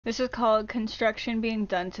This is called Construction Being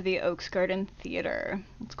Done to the Oaks Garden Theater.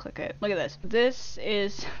 Let's click it. Look at this. This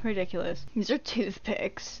is ridiculous. These are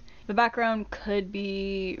toothpicks. The background could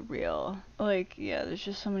be real. Like, yeah, there's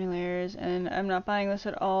just so many layers, and I'm not buying this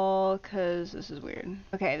at all because this is weird.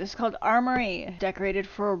 Okay, this is called Armory, decorated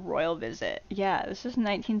for a royal visit. Yeah, this is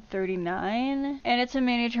 1939, and it's a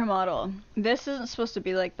miniature model. This isn't supposed to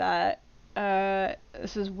be like that.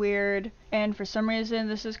 This is weird, and for some reason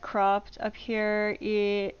this is cropped up here,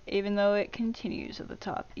 even though it continues at the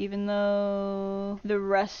top, even though the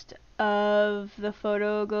rest of the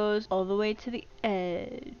photo goes all the way to the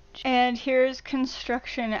edge. And here's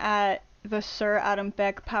construction at the Sir Adam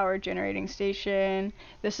Beck Power Generating Station.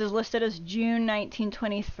 This is listed as June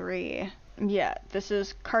 1923. Yeah, this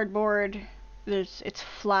is cardboard. It's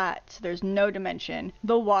flat, there's no dimension.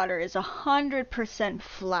 The water is 100%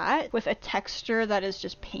 flat with a texture that is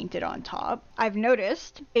just painted on top. I've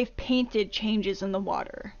noticed they've painted changes in the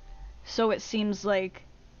water. So it seems like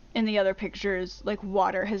in the other pictures, like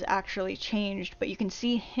water has actually changed, but you can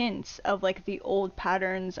see hints of like the old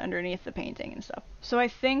patterns underneath the painting and stuff. So I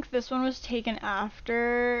think this one was taken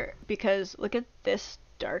after, because look at this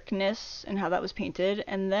darkness and how that was painted,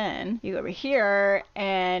 and then you go over here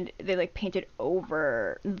and they like painted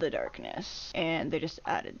over the darkness and they just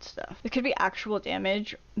added stuff. It could be actual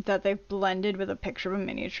damage that they've blended with a picture of a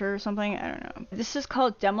miniature or something. I don't know. This is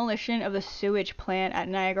called Demolition of the Sewage Plant at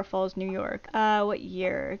Niagara Falls, New York. What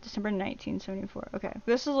year? December 1974. Okay,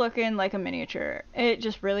 this is looking like a miniature. It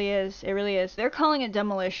just really is. It really is. They're calling it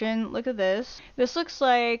demolition. Look at this. This looks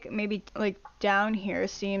like maybe like down here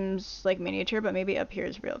seems like miniature, but maybe up here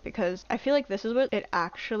is real, because I feel like this is what it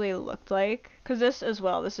actually looked like. Because this as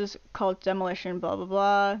well, this is called demolition blah blah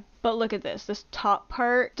blah, but look at this. This top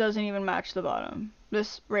part doesn't even match the bottom.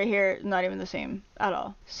 This right here, not even the same at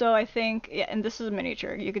all. So I think, yeah, and this is a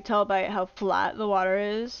miniature. You could tell by how flat the water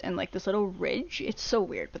is and like this little ridge. It's so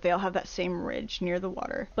weird, but they all have that same ridge near the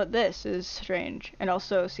water. But this is strange and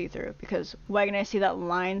also see-through, because why can I see that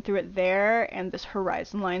line through it there and this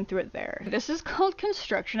horizon line through it there? This is called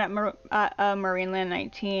Construction at Marineland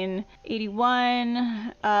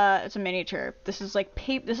 1981. It's a miniature. This is like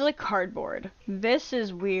this is like cardboard. This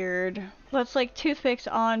is weird. That's like toothpicks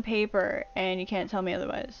on paper, and you can't tell me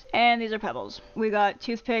otherwise. And these are pebbles. We got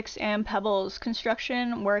toothpicks and pebbles.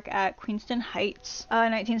 Construction work at Queenston Heights,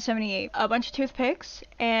 1978. A bunch of toothpicks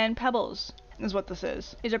and pebbles is what this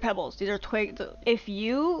is. These are pebbles. These are twigs. If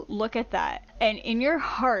you look at that and in your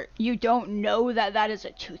heart you don't know that that is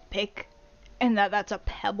a toothpick and that that's a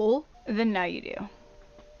pebble, then now you do.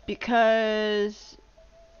 Because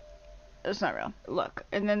it's not real. Look,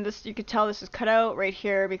 and then this, you could tell this is cut out right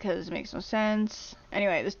here because it makes no sense.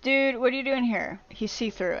 Anyway, this dude, what are you doing here? He's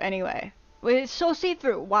see-through anyway. It's so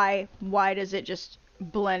see-through. Why does it just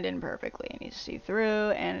blend in perfectly? And he's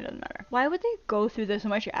see-through and it doesn't matter. Why would they go through this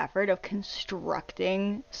much effort of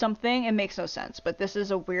constructing something? It makes no sense. But this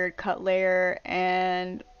is a weird cut layer,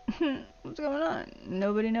 and what's going on?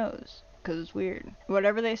 Nobody knows because it's weird.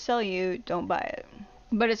 Whatever they sell you, don't buy it.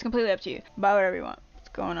 But it's completely up to you. Buy whatever you want.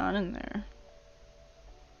 Going on in there?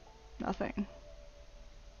 Nothing.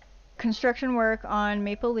 Construction work on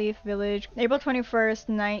Maple Leaf Village, April 21st,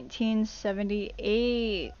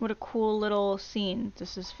 1978. What a cool little scene.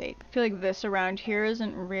 This is fake. I feel like this around here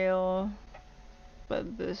isn't real,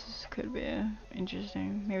 but this could be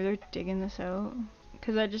interesting. Maybe they're digging this out,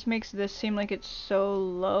 because that just makes this seem like it's so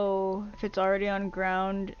low. If it's already on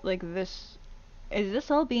ground like this, is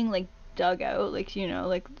this all being like dug out, like, you know,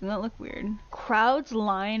 like, doesn't that look weird? Crowds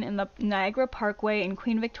line in the Niagara Parkway in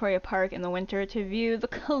Queen Victoria Park in the winter to view the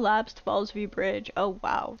collapsed Falls View Bridge. Oh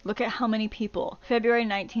wow, look at how many people. February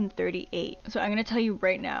 1938. So I'm gonna tell you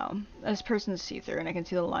right now, this person's see-through and I can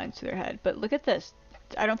see the lines through their head, but look at this.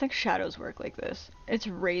 I don't think shadows work like this. It's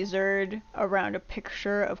razored around a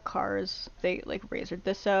picture of cars. They like razored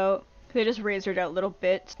this out. They just razored out little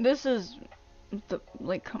bits. This is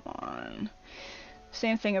like, come on.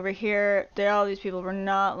 Same thing over here. All these people were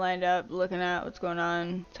not lined up looking at what's going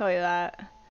on. Tell you that.